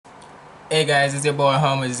Hey guys, it's your boy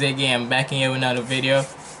Homer Ziggy. I'm back here with another video,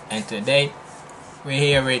 and today we're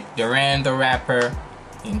here with Durand the rapper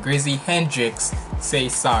and Grizzy Hendrix Say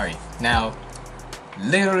Sorry. Now,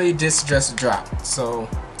 literally this just dropped. So,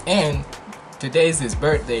 and today's his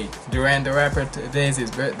birthday. Durand the rapper, today's his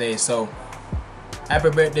birthday. So,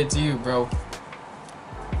 happy birthday to you, bro.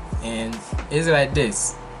 And it's like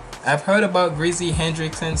this. I've heard about Grizzy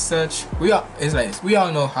Hendrix and such. It's like this. We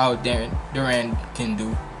all know how Durand can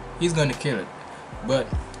do. He's gonna kill it. But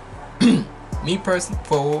me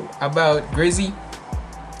personally, about Grizzy,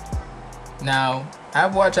 now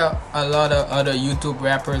I've watched a lot of other YouTube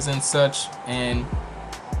rappers and such, and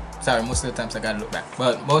sorry, most of the times I gotta look back,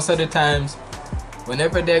 but most of the times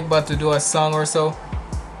whenever they're about to do a song or so,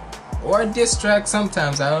 or a diss track,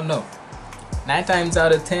 sometimes, I don't know, 9 times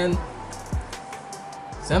out of 10,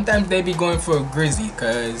 sometimes they be going for Grizzy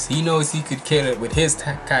because he knows he could kill it with his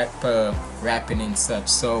type of rapping and such.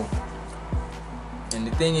 So, and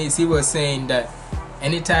the thing is, he was saying that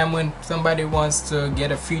anytime when somebody wants to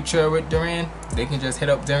get a feature with Durand, they can just hit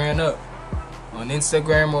up Durand up on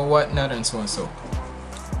Instagram or whatnot and so and so.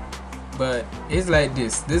 But it's like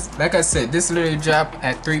this, like I said, this literally dropped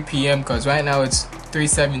at 3 p.m. because right now it's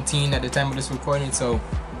 3:17 at the time of this recording. So,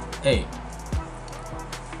 hey,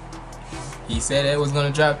 he said it was gonna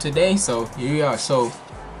drop today, so here we are. So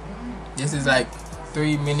this is like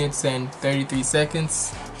 3 minutes and 33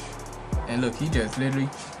 seconds, and look, he literally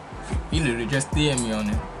just DM'd me on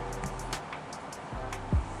it.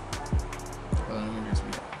 Hold on, let me just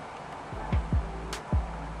read it.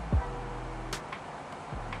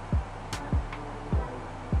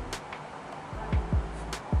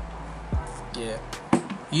 Yeah,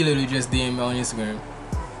 he literally just DM'd me on Instagram.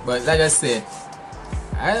 But like I said,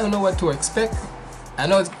 I don't know what to expect. I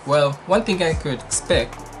know well, one thing I could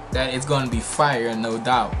expect, that it's gonna be fire, no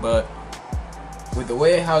doubt, but with the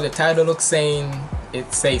way how the title looks, saying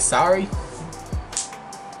it say sorry,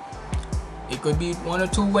 it could be one or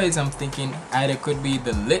two ways. I'm thinking either could be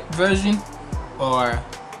the lit version or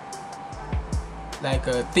like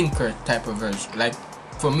a thinker type of version. Like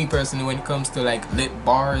for me personally, when it comes to like lit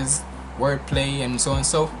bars, wordplay and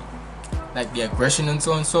so, like the aggression and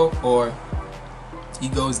so, or he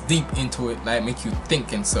goes deep into it, like make you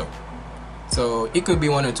think and so it could be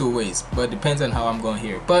one or two ways, but depends on how I'm gonna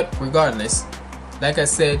hear it. But regardless, like I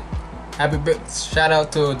said, shout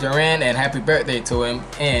out to Durand and happy birthday to him,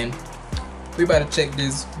 and we about to check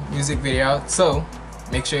this music video out. So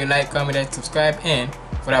make sure you like, comment, and subscribe, and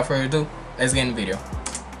without further ado, let's get in the video.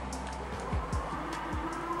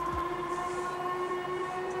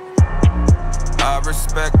 I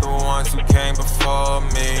respect the ones who came before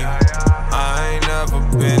me. I ain't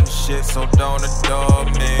never been shit, so don't adore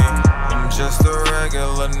me. I'm just a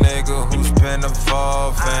regular nigga who's been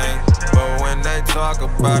evolving, but when they talk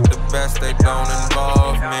about the best, they don't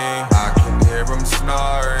involve me. I can hear them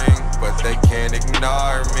snoring, but they can't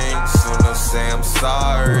ignore me. Soon they'll say I'm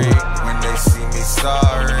sorry when they see me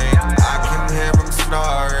soaring. I can hear them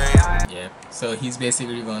snoring. Yeah, so he's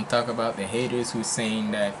basically gonna talk about the haters who's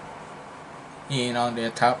saying that he ain't on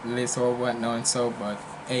their top list or whatnot and so, but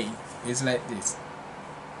hey, it's like this.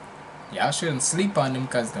 Y'all shouldn't sleep on him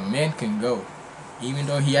because the man can go. Even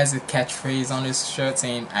though he has a catchphrase on his shirt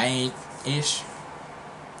saying I ain't ish,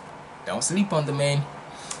 don't sleep on the man.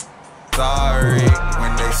 Sorry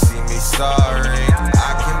when they see me soaring.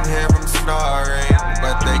 I can hear them snoring,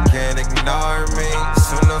 but they can't ignore me.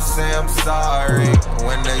 Soon they'll say I'm sorry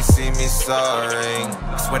when they see me soaring.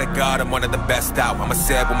 I swear to God, I'm one of the best out. I'ma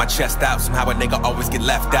say it with my chest out. Somehow a nigga always get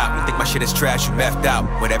left out. You think my shit is trash, you left out.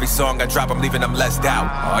 With every song I drop, I'm leaving them less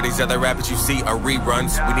out. All these other rappers you see are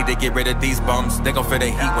reruns. We need to get rid of these bums. They gon' feel the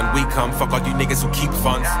heat when we come. Fuck all you niggas who keep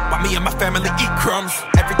funds. Why me and my family eat crumbs?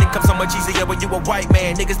 Everything comes so much easier when you a white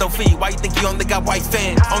man. Niggas don't feed. Why you think you only got white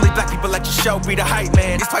fans? Only black people at your show be the hype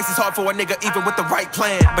man. It's twice as hard for a nigga even with the right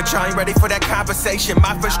plan. But y'all ain't ready for that conversation.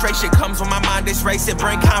 My frustration comes when my mind is racing.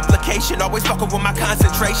 Brain complication, always fucking with my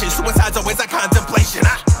concentration. Suicide's always a contemplation.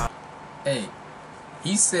 Hey,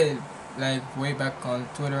 he said like way back on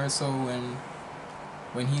Twitter or so,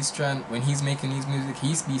 when he's making his music,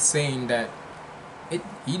 he's be saying that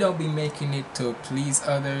he don't be making it to please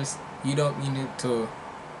others. He don't mean it to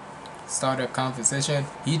start a conversation.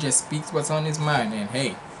 He just speaks what's on his mind, and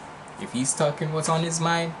hey, if he's talking what's on his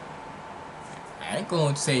mind, I ain't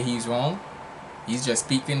going to say he's wrong. He's just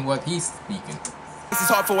speaking what he's speaking. This is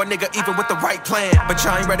hard for a nigga even with the right plan, but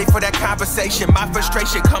y'all ain't ready for that conversation. My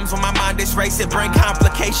frustration comes when my mind is racing, brain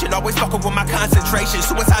complication, always fucking with my concentration.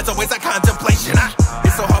 Suicide's always a contemplation.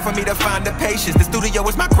 It's so hard for me to find the patience. The studio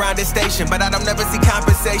is my grinding station, but I don't never see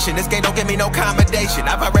compensation. This game don't give me no accommodation.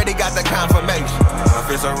 I've already got the confirmation. I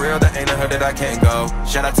feel so real, there ain't a hood that I can't go.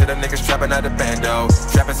 Shout out to the niggas trapping out the bando,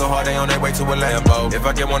 trapping so hard they on their way to a Lambo. If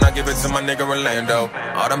I get one, I give it to my nigga Orlando.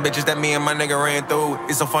 All them bitches that me and my nigga ran through.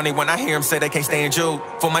 It's so funny when I hear him say they can't stand you.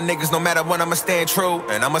 For my niggas, no matter what, I'ma stand true,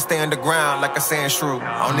 and I'ma stay underground like a sand shrew.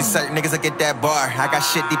 Only certain niggas that get that bar. I got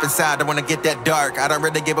shit deep inside, I wanna get that dark. I don't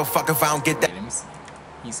really give a fuck if I don't get that. Let me see.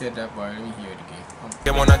 He said that bar. Let me hear it again.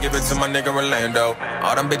 Then when I give it to my nigga Orlando,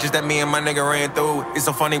 all them bitches that me and my nigga ran through. It's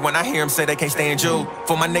so funny when I hear him say they can't stand you.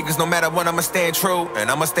 For my niggas, no matter what, I'ma stand true,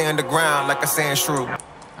 and I'ma stay underground like a sand shrew.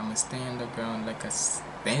 I'ma stay underground like a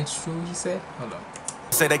sand shrew. He said. Hold on.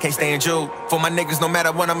 Say they can't stand you. For my niggas, no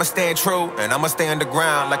matter what, I'ma stand true, and I'ma stay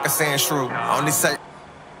underground like a sand shrew. Only say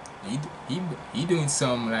he doing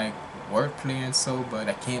some like wordplay and so, but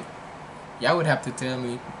I can't. Y'all would have to tell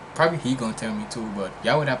me. Probably he gonna tell me too, but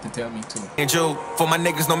y'all would have to tell me too. And you, for my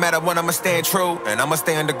niggas, no matter what, I'ma stand true, and I'ma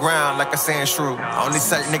stay underground like a sand shrew. Only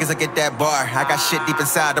certain niggas that get that bar. I got shit deep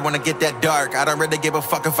inside, I wanna get that dark. I don't really give a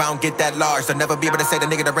fuck if I don't get that large. They'll never be able to say the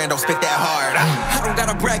nigga that ran don't spit that hard. I don't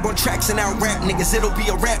gotta brag on tracks and out rap niggas. It'll be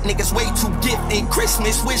a rap niggas way too gifted.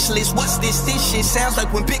 Christmas wish list, what's this? This shit sounds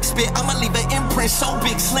like when Big spit. I'ma leave an imprint so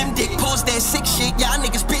big, slim dick. Pause that sick shit, y'all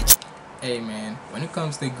niggas bitch. Hey man, when it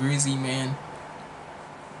comes to Grizzy, man,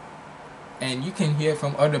 and you can hear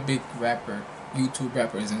from other big YouTube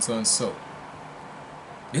rappers and so and so,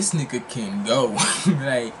 this nigga can go.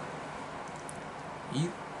 Like,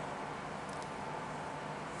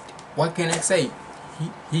 what can I say?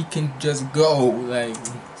 He can just go, like.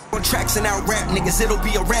 On tracks and out rap niggas, it'll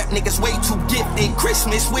be a rap niggas way too gifted.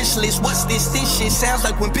 Christmas wish list, what's this? This shit sounds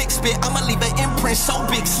like when Big spit. I'ma leave an imprint so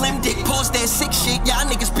big, slim dick. Pause that sick shit, y'all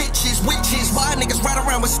niggas bitches, witches. Why niggas ride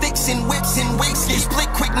around with sticks and whips and wigs? Get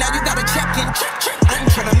split quick, now you gotta check in. I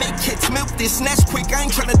ain't tryna make kids milk this nest quick. I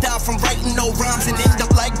ain't tryna die from writing no rhymes and end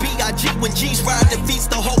up like B.I.G. when G's rhyme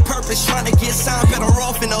defeats the whole purpose. Trying to get signed, better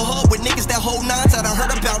off in the hood with niggas that hold nines. I done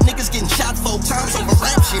heard about niggas getting shot 4 times over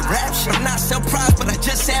rap shit. I'm not surprised, but I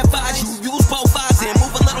just advise you use both eyes and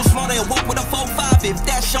move a little smarter and walk with a 4-5. If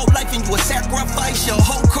that's your life and you a sacrifice, your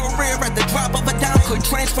whole career at the drop of a dime could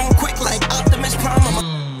transform quick like Optimus Prime.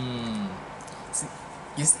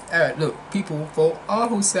 Look, people, for all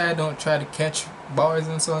who say I don't try to catch bars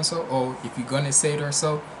and so, or if you're gonna say it or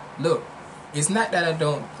so, look, it's not that I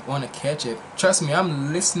don't want to catch it. Trust me,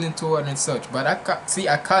 I'm listening to it and such. But I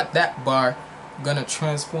caught that bar, gonna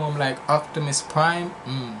transform like Optimus Prime.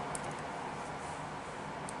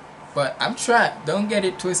 But I'm trying. Don't get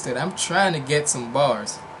it twisted. I'm trying to get some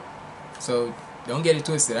bars. So don't get it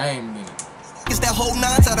twisted. I ain't meaning. Niggas that hold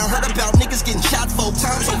nines, I done heard about niggas getting shot 4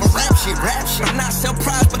 times over rap shit. I'm not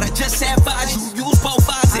surprised, but I just advise you use both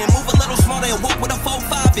eyes and move a little smarter and walk with a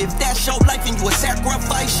 4-5. If that's your life and you a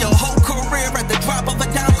sacrifice, your whole career at the drop of a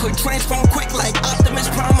dime could transform quick like Optimus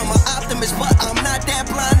Prime. I'm an optimist, but I'm not that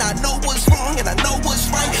blind. I know what's wrong and I know what's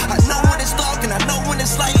right. I know when it's dark and I know when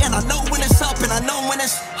it's light, and I know when it's up and I know when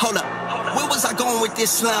it's. Hold up, where was I going with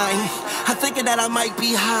this line? I'm thinking that I might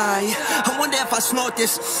be high. I wonder if I snort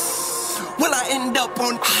this. Will I end up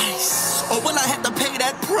on ice? Or will I have to pay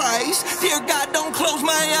that price? Dear God, don't close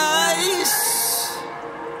my eyes.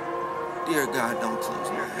 Dear God, don't close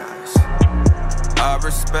my eyes. I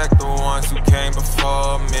respect the ones who came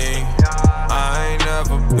before me. I ain't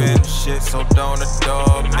never been shit, so don't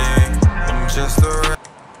adore me. I'm just a...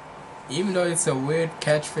 Even though it's a weird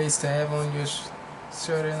catchphrase to have on your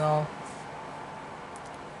shirt and all,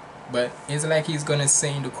 but it's like he's gonna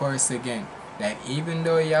sing the chorus again. That even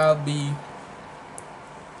though y'all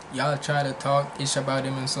try to talk ish about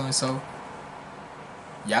him and so,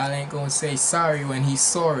 y'all ain't gonna say sorry when he's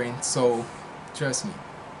soaring. So trust me.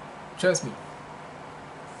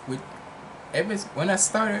 When I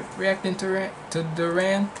started reacting to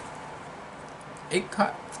Durand,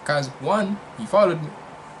 cause one, he followed me.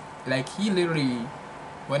 Like he literally,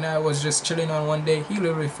 when I was just chilling on one day, he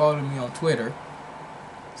literally followed me on Twitter.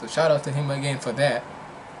 So shout out to him again for that.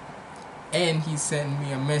 And he sent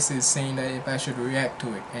me a message saying that if I should react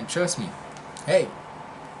to it. And trust me, hey,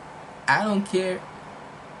 I don't care.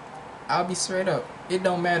 I'll be straight up. It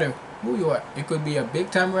don't matter who you are. It could be a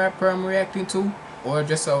big time rapper I'm reacting to, or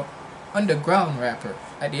just a underground rapper.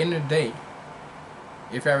 At the end of the day,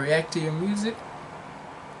 if I react to your music,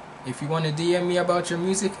 if you want to DM me about your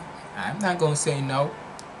music, I'm not gonna say no.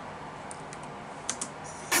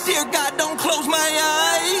 Dear God, don't close my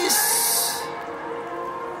eyes.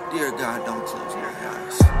 Dear God, don't close my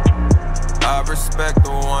eyes. I respect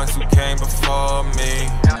the ones who came before me.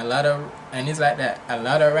 And it's like that. A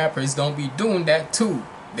lot of rappers don't be doing that too.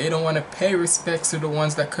 They don't want to pay respects to the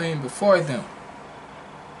ones that came before them.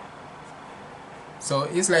 So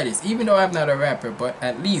it's like this. Even though I'm not a rapper, but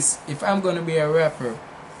at least if I'm gonna be a rapper,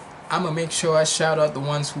 I'm gonna make sure I shout out the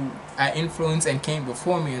ones who I influenced and came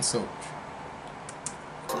before me and so.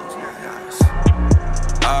 Close my eyes.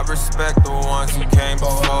 I respect the ones who came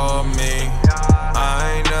before me.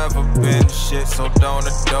 I ain't never been shit, so don't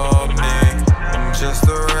adore me. I'm just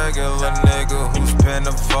a regular nigga who's been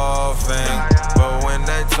evolving. But when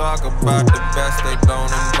they talk about the best, they don't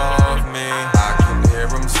involve me. I can hear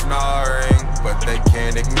them snoring, but they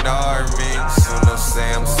can't ignore me. Soon they'll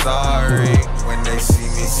say I'm sorry when they see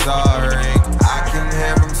me soaring. I can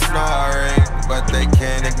hear them snoring, but they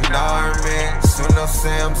can't ignore me. Soon they'll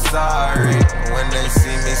say I'm sorry when they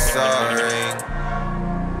see me soaring.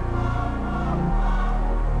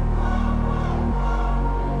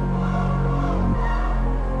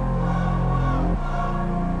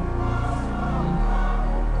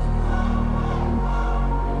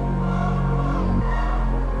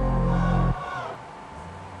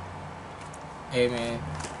 Hey man,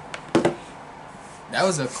 that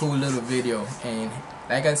was a cool little video, and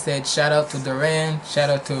like I said, shout out to Durand, shout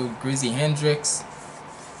out to Grizzy Hendrix,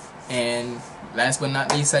 and last but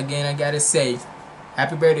not least, again I gotta say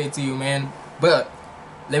happy birthday to you, man. But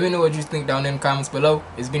let me know what you think down in the comments below.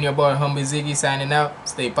 It's been your boy Humble Ziggy signing out.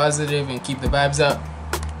 Stay positive and keep the vibes up.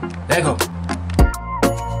 Let go.